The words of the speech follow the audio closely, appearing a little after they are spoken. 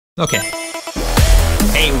Okay.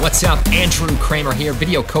 Hey, what's up? Andrew Kramer here,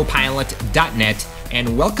 videocopilot.net,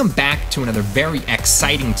 and welcome back to another very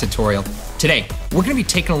exciting tutorial. Today, we're going to be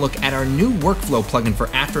taking a look at our new workflow plugin for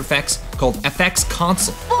After Effects called FX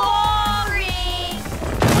Console. Boring!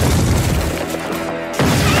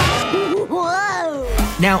 Whoa!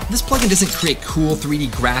 Now, this plugin doesn't create cool 3D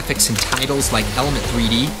graphics and titles like Element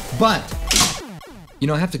 3D, but,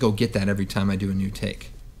 I have to go get that every time I do a new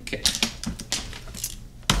take. Okay.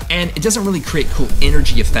 And it doesn't really create cool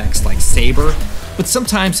energy effects like Saber, but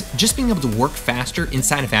sometimes just being able to work faster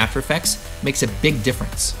inside of After Effects makes a big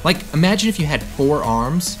difference. Like, imagine if you had 4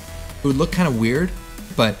 arms. It would look kind of weird,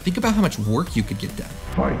 but think about how much work you could get done.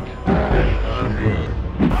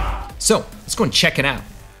 So, let's go and check it out.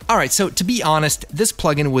 All right, so to be honest, this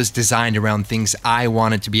plugin was designed around things I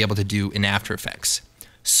wanted to be able to do in After Effects.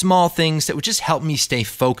 Small things that would just help me stay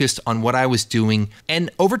focused on what I was doing,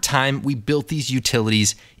 and over time, we built these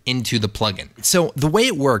utilities into the plugin. So the way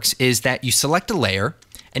it works is that you select a layer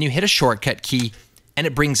and you hit a shortcut key and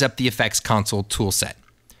it brings up the Effects Console toolset.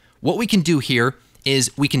 What we can do here is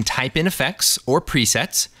we can type in effects or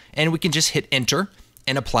presets and we can just hit enter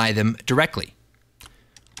and apply them directly.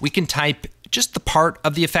 We can type just the part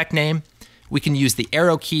of the effect name. We can use the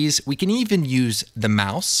arrow keys. We can even use the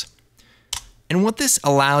mouse. And what this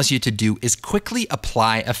allows you to do is quickly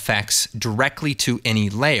apply effects directly to any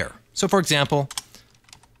layer. So for example,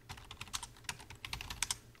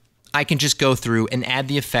 I can just go through and add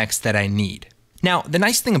the effects that I need. Now, the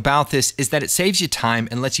nice thing about this is that it saves you time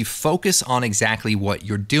and lets you focus on exactly what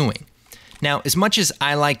you're doing. Now, as much as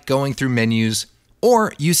I like going through menus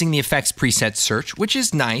or using the effects preset search, which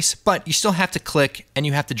is nice, but you still have to click and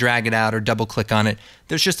you have to drag it out or double click on it.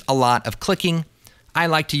 There's just a lot of clicking. I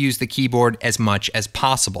like to use the keyboard as much as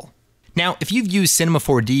possible. Now, if you've used Cinema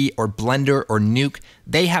 4D or Blender or Nuke,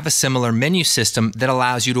 they have a similar menu system that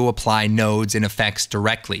allows you to apply nodes and effects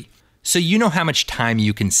directly. So you know how much time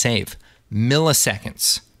you can save.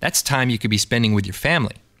 Milliseconds. That's time you could be spending with your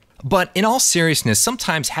family. But in all seriousness,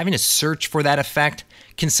 sometimes having to search for that effect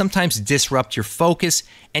can sometimes disrupt your focus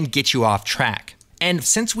and get you off track. And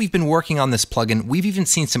since we've been working on this plugin, we've even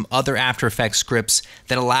seen some other After Effects scripts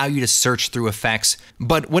that allow you to search through effects.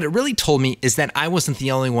 But what it really told me is that I wasn't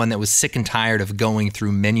the only one that was sick and tired of going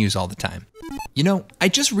through menus all the time. I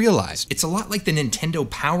just realized it's a lot like the Nintendo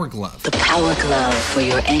Power Glove. The Power Glove for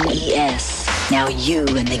your NES. Now you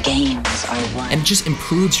and the games are one. And it just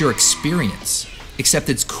improves your experience. Except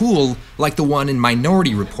it's cool like the one in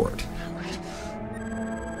Minority Report.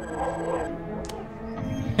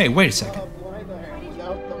 Hey, wait a second.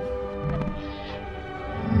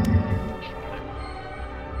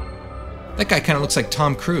 That guy kind of looks like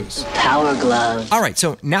Tom Cruise. Power Glove. All right,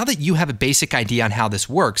 so now that you have a basic idea on how this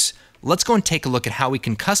works, let's go and take a look at how we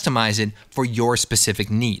can customize it for your specific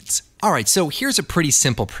needs. All right, so here's a pretty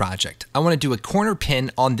simple project. I want to do a corner pin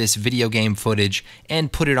on this video game footage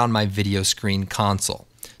and put it on my video screen console.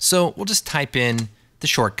 So we'll just type in the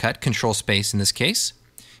shortcut, CTRL+SPACE in this case,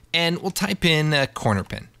 and we'll type in a corner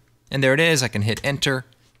pin. And there it is. I can hit enter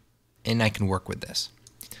and I can work with this.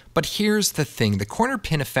 But here's the thing, the corner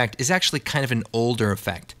pin effect is actually kind of an older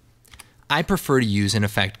effect. I prefer to use an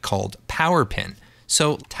effect called power pin.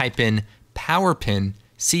 So type in power pin,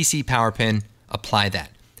 CC power pin, apply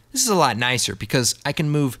that. This is a lot nicer because I can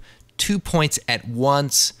move 2 points at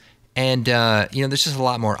once and there's just a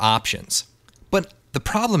lot more options. But the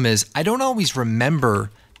problem is I don't always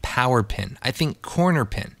remember power pin. I think corner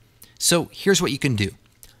pin. So here's what you can do.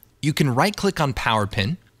 You can right click on power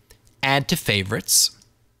pin, add to favorites,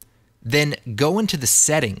 then go into the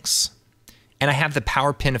settings, and I have the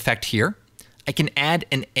power pin effect here. I can add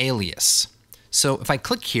an alias. So if I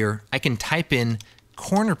click here, I can type in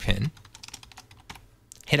corner pin,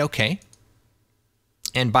 hit OK.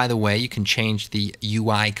 And by the way, you can change the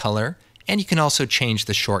UI color, and you can also change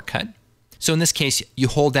the shortcut. So in this case, you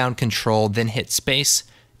hold down Control, then hit space,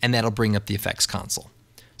 and that'll bring up the effects console.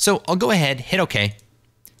 So I'll go ahead, hit OK.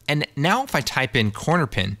 And now if I type in corner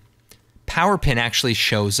pin, power pin actually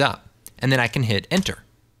shows up. And then I can hit enter.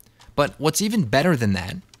 But what's even better than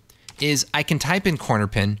that is I can type in corner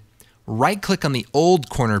pin, right click on the old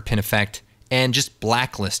corner pin effect and just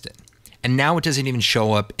blacklist it. And now it doesn't even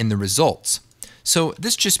show up in the results. So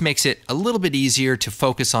this just makes it a little bit easier to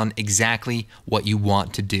focus on exactly what you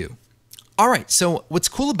want to do. All right, so what's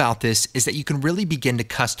cool about this is that you can really begin to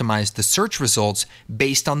customize the search results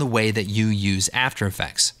based on the way that you use After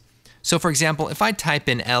Effects. So for example, if I type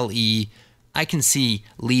in LE, I can see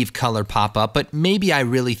leave color pop up, but maybe I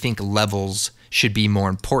really think levels should be more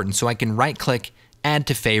important. So I can right click, add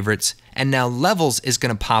to favorites, and now levels is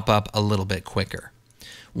going to pop up a little bit quicker.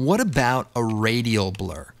 What about a radial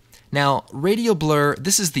blur? Now, radial blur,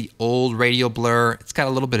 this is the old radial blur. It's got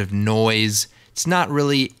a little bit of noise. It's not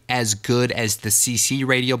really as good as the CC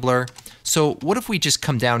radial blur. So what if we just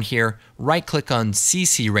come down here, right click on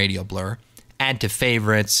CC radial blur, add to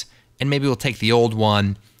favorites, and maybe we'll take the old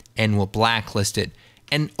one and we'll blacklist it.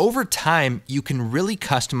 And over time, you can really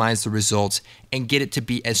customize the results and get it to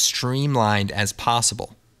be as streamlined as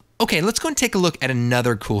possible. Okay, let's go and take a look at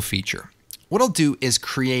another cool feature. What I'll do is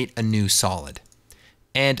create a new solid.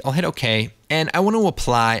 And I'll hit OK, and I want to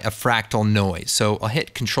apply a fractal noise. So I'll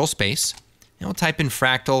hit CTRL+SPACE, and I'll type in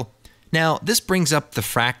fractal. Now, this brings up the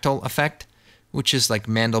fractal effect, which is like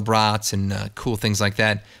Mandelbrot's and cool things like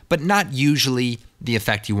that, but not usually the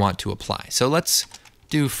effect you want to apply. So let's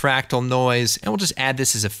do fractal noise, and we'll just add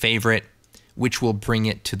this as a favorite, which will bring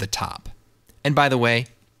it to the top. And by the way,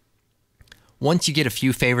 once you get a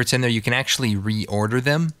few favorites in there, you can actually reorder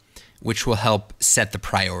them, which will help set the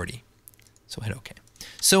priority. So hit OK.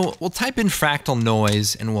 So we'll type in fractal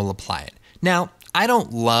noise and we'll apply it. Now, I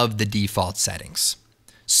don't love the default settings.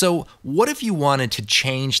 So what if you wanted to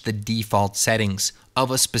change the default settings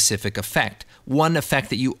of a specific effect, one effect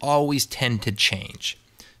that you always tend to change?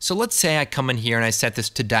 So let's say I come in here and I set this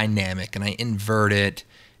to dynamic and I invert it,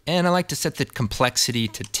 and I like to set the complexity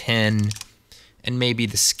to 10 and maybe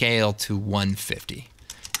the scale to 150.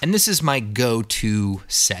 And this is my go-to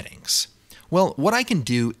settings. Well, what I can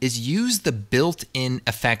do is use the built-in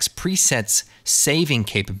effects presets saving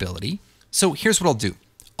capability. So here's what I'll do.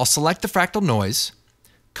 I'll select the fractal noise,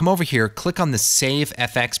 come over here, click on the Save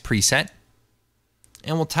FX preset,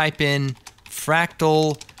 and we'll type in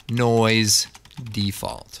fractal noise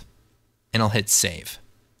default, and I'll hit save.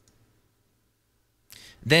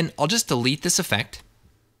 Then I'll just delete this effect,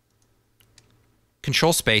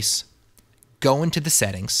 CTRL+SPACE, go into the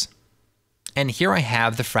settings, and here I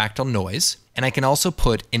have the fractal noise, and I can also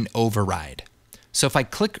put an override. So if I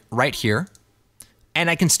click right here, and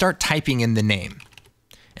I can start typing in the name.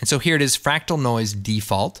 And so here it is, fractal noise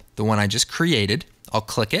default, the one I just created. I'll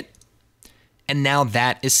click it, and now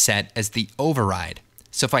that is set as the override.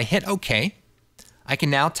 So if I hit OK, I can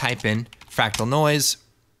now type in fractal noise,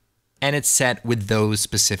 and it's set with those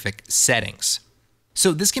specific settings.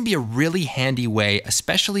 So this can be a really handy way,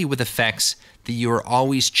 especially with effects that you are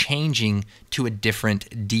always changing to a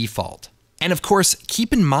different default. And of course,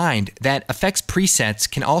 keep in mind that effects presets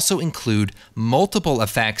can also include multiple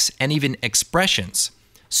effects and even expressions.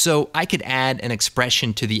 So I could add an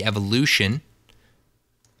expression to the evolution,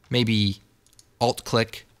 maybe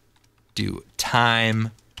alt-click, do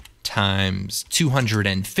time times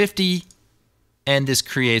 250, and this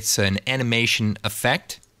creates an animation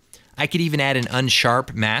effect. I could even add an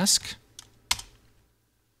unsharp mask,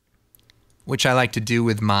 which I like to do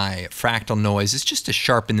with my fractal noises, just to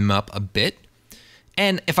sharpen them up a bit.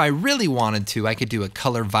 And if I really wanted to, I could do a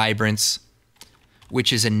color vibrance,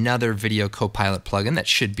 which is another Video Copilot plugin that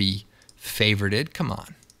should be favorited. Come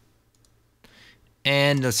on.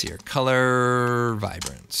 And let's see here, color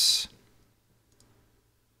vibrance.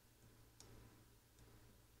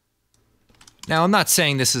 Now, I'm not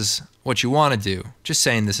saying this is what you want to do, just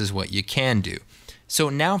saying this is what you can do. So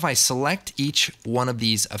now if I select each one of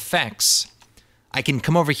these effects, I can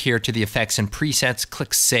come over here to the effects and presets,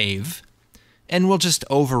 click save, and we'll just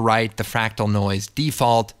overwrite the fractal noise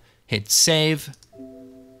default, hit save,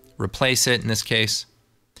 replace it in this case.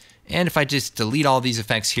 And if I just delete all these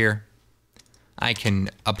effects here, I can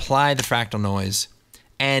apply the fractal noise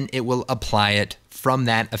and it will apply it from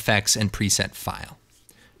that effects and preset file.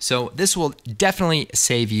 So this will definitely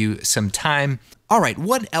save you some time. All right,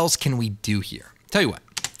 what else can we do here? Tell you what,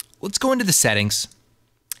 let's go into the settings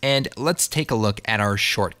and let's take a look at our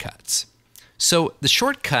shortcuts. So the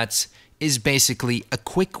shortcuts is basically a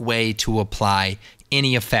quick way to apply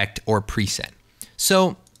any effect or preset.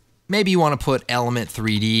 So maybe you want to put element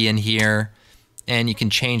 3D in here and you can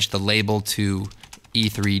change the label to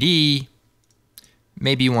E3D.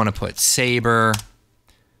 Maybe you want to put saber.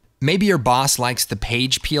 Maybe your boss likes the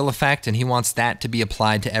page peel effect and he wants that to be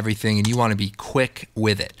applied to everything and you want to be quick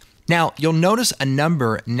with it. Now, you'll notice a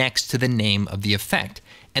number next to the name of the effect,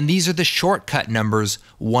 and these are the shortcut numbers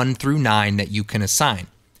 1 through 9 that you can assign.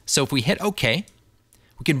 So if we hit OK,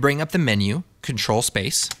 we can bring up the menu,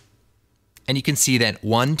 CTRL+SPACE, and you can see that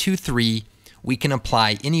 1, 2, 3, we can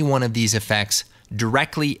apply any one of these effects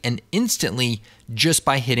directly and instantly just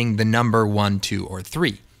by hitting the number 1, 2, or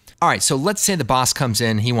 3. All right, so let's say the boss comes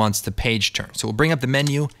in, he wants the page turn. So we'll bring up the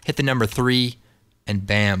menu, hit the number 3, and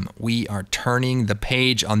bam, we are turning the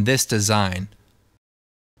page on this design.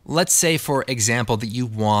 Let's say, for example, that you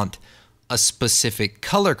want a specific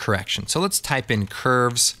color correction. So let's type in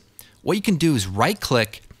curves. What you can do is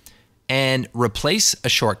right-click and replace a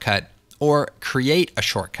shortcut or create a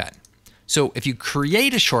shortcut. So if you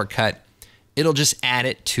create a shortcut, it'll just add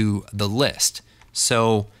it to the list.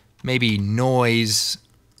 So maybe noise,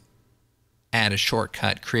 add a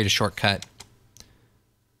shortcut, create a shortcut.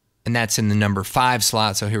 And that's in the number 5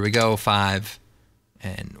 slot. So here we go, 5,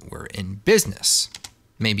 and we're in business.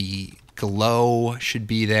 Maybe glow should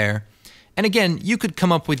be there. And again, you could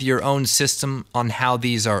come up with your own system on how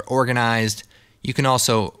these are organized. You can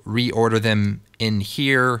also reorder them in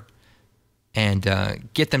here and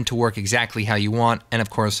get them to work exactly how you want. And of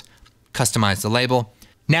course, customize the label.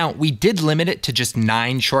 Now, we did limit it to just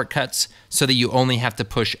 9 shortcuts so that you only have to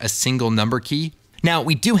push a single number key. Now,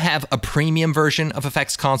 we do have a premium version of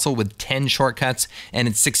Effects Console with 10 shortcuts, and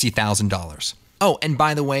it's $60,000. Oh, and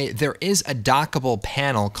by the way, there is a dockable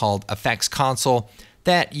panel called Effects Console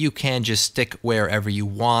that you can just stick wherever you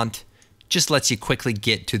want. Just lets you quickly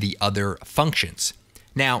get to the other functions.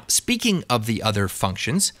 Now, speaking of the other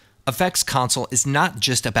functions, Effects Console is not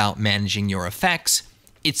just about managing your effects,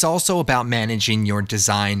 it's also about managing your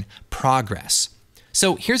design progress.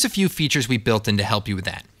 So here's a few features we built in to help you with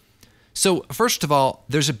that. So first of all,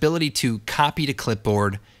 there's ability to copy to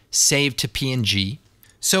clipboard, save to PNG.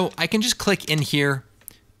 So I can just click in here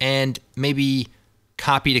and maybe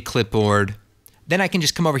copy to clipboard. Then I can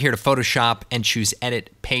just come over here to Photoshop and choose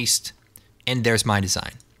Edit, Paste, and there's my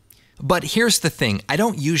design. But here's the thing, I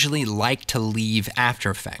don't usually like to leave After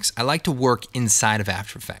Effects. I like to work inside of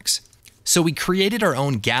After Effects. So we created our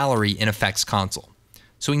own gallery in Effects Console.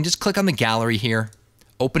 So we can just click on the gallery here,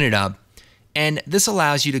 open it up, and this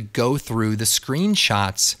allows you to go through the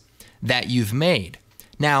screenshots that you've made.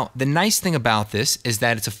 Now, the nice thing about this is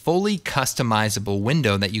that it's a fully customizable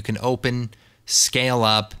window that you can open, scale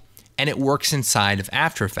up, and it works inside of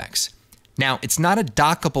After Effects. Now, it's not a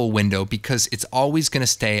dockable window because it's always going to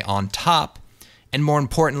stay on top. And more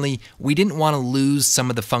importantly, we didn't want to lose some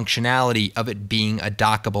of the functionality of it being a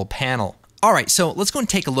dockable panel. All right, so let's go and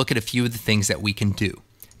take a look at a few of the things that we can do.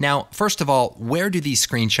 Now, first of all, where do these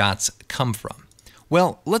screenshots come from?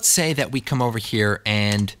 Well, let's say that we come over here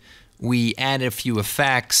and we add a few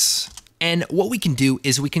effects. And what we can do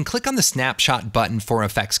is we can click on the snapshot button for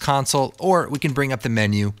Effects Console, or we can bring up the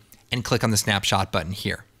menu and click on the snapshot button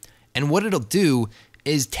here. And what it'll do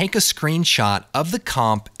is take a screenshot of the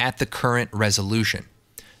comp at the current resolution.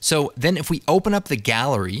 So then if we open up the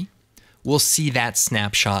gallery, we'll see that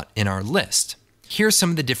snapshot in our list. Here's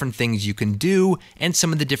some of the different things you can do and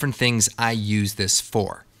some of the different things I use this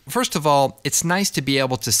for. First of all, it's nice to be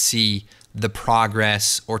able to see the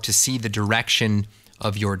progress or to see the direction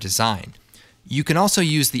of your design. You can also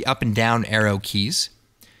use the up and down arrow keys.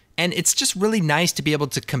 And it's just really nice to be able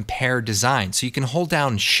to compare designs. So you can hold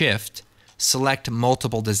down Shift, select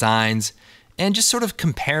multiple designs, and just sort of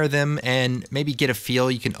compare them and maybe get a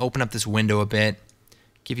feel. You can open up this window a bit,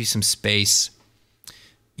 give you some space.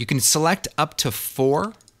 You can select up to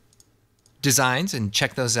 4 designs and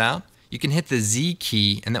check those out. You can hit the Z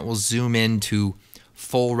key and that will zoom in to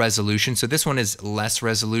full resolution. So this one is less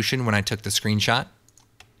resolution when I took the screenshot.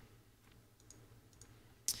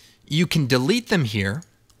 You can delete them here.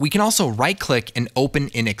 We can also right-click and open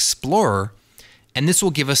in Explorer, and this will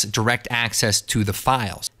give us direct access to the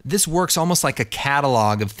files. This works almost like a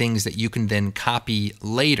catalog of things that you can then copy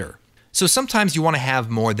later. So sometimes you want to have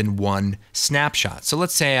more than one snapshot. So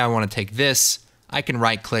let's say I want to take this, I can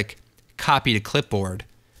right-click, copy to clipboard,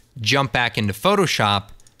 jump back into Photoshop,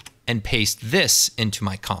 and paste this into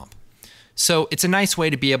my comp. So it's a nice way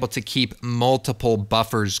to be able to keep multiple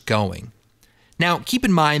buffers going. Now, keep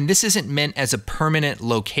in mind, this isn't meant as a permanent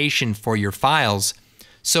location for your files,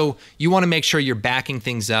 so you want to make sure you're backing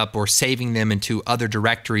things up or saving them into other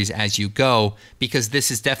directories as you go, because this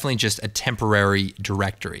is definitely just a temporary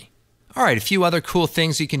directory. All right, a few other cool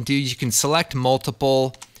things you can do. You can select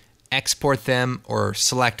multiple, export them, or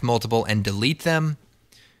select multiple and delete them.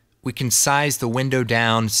 We can size the window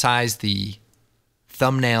down, size the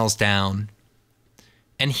thumbnails down.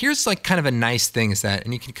 And here's like kind of a nice thing is that,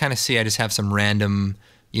 and you can kind of see I just have some random,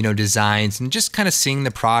 designs and just kind of seeing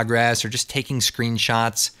the progress or just taking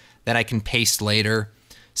screenshots that I can paste later.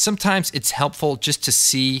 Sometimes it's helpful just to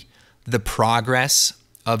see the progress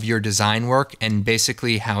of your design work and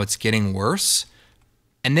basically how it's getting worse.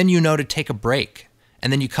 And then to take a break.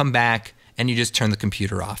 And then you come back and you just turn the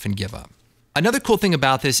computer off and give up. Another cool thing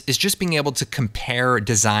about this is just being able to compare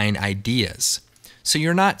design ideas. So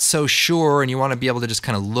you're not so sure and you want to be able to just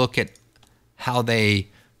kind of look at how they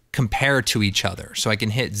compare to each other. So I can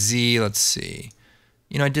hit Z, let's see.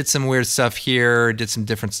 I did some weird stuff here, did some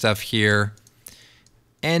different stuff here.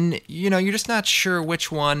 and you're just not sure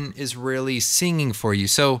which one is really singing for you.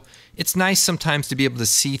 So it's nice sometimes to be able to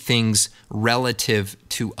see things relative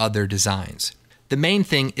to other designs. The main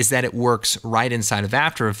thing is that it works right inside of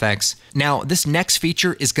After Effects. Now, this next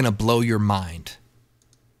feature is gonna blow your mind.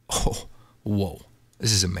 Oh, whoa,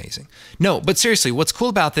 this is amazing. No, but seriously, what's cool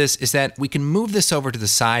about this is that we can move this over to the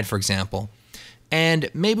side, for example, and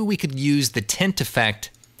maybe we could use the tint effect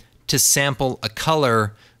to sample a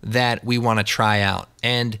color that we wanna try out.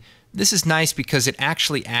 And this is nice because it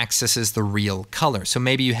actually accesses the real color. So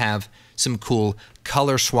maybe you have some cool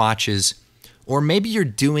color swatches, or maybe you're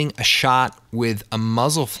doing a shot with a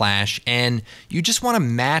muzzle flash and you just want to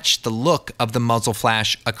match the look of the muzzle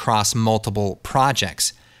flash across multiple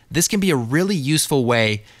projects. This can be a really useful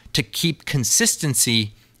way to keep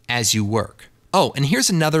consistency as you work. Oh, and here's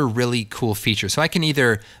another really cool feature. So I can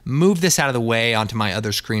either move this out of the way onto my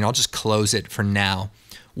other screen. I'll just close it for now.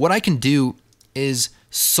 What I can do is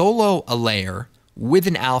solo a layer with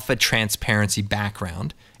an alpha transparency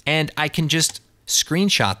background, and I can just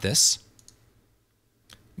screenshot this,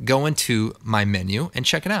 go into my menu, and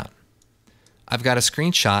check it out. I've got a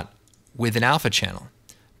screenshot with an alpha channel.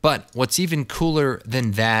 But what's even cooler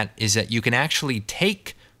than that is that you can actually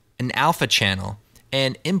take an alpha channel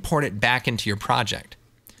and import it back into your project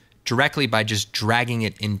directly by just dragging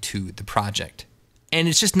it into the project. And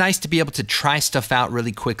it's just nice to be able to try stuff out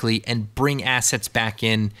really quickly and bring assets back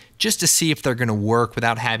in just to see if they're gonna work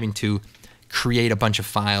without having to create a bunch of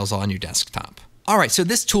files on your desktop. All right, so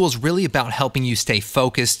this tool is really about helping you stay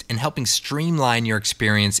focused and helping streamline your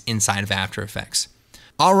experience inside of After Effects.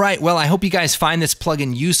 All right, well, I hope you guys find this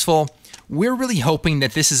plugin useful. We're really hoping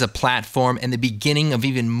that this is a platform and the beginning of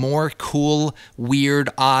even more cool, weird,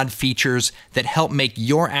 odd features that help make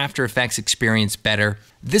your After Effects experience better.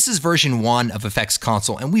 This is version 1 of Effects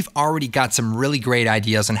Console, and we've already got some really great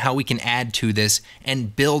ideas on how we can add to this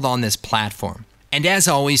and build on this platform. And as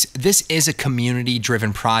always, this is a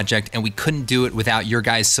community-driven project, and we couldn't do it without your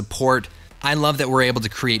guys' support. I love that we're able to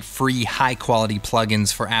create free, high-quality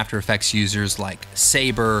plugins for After Effects users like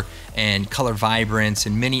Saber and Color Vibrance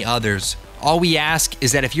and many others. All we ask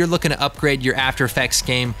is that if you're looking to upgrade your After Effects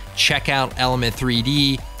game, check out Element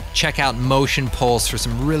 3D, check out Motion Pulse for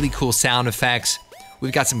some really cool sound effects.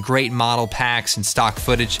 We've got some great model packs and stock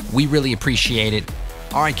footage. We really appreciate it.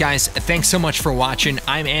 All right, guys, thanks so much for watching.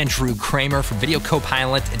 I'm Andrew Kramer from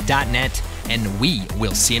VideoCopilot.net, and we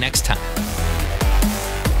will see you next time.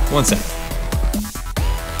 One second.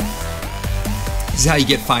 This is how you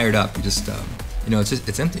get fired up. You just,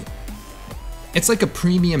 it's empty. It's like a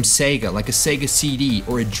premium Sega, like a Sega CD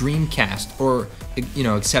or a Dreamcast, or,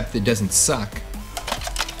 except it doesn't suck.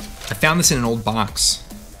 I found this in an old box.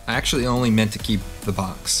 I actually only meant to keep the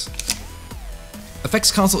box.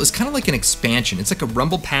 Effects Console is kind of like an expansion. It's like a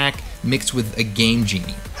Rumble Pack mixed with a Game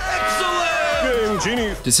Genie. Excellent! Game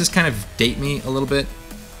Genie. Does this kind of date me a little bit?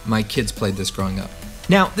 My kids played this growing up.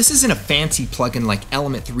 Now, this isn't a fancy plugin like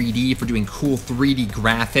Element 3D for doing cool 3D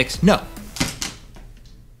graphics. No,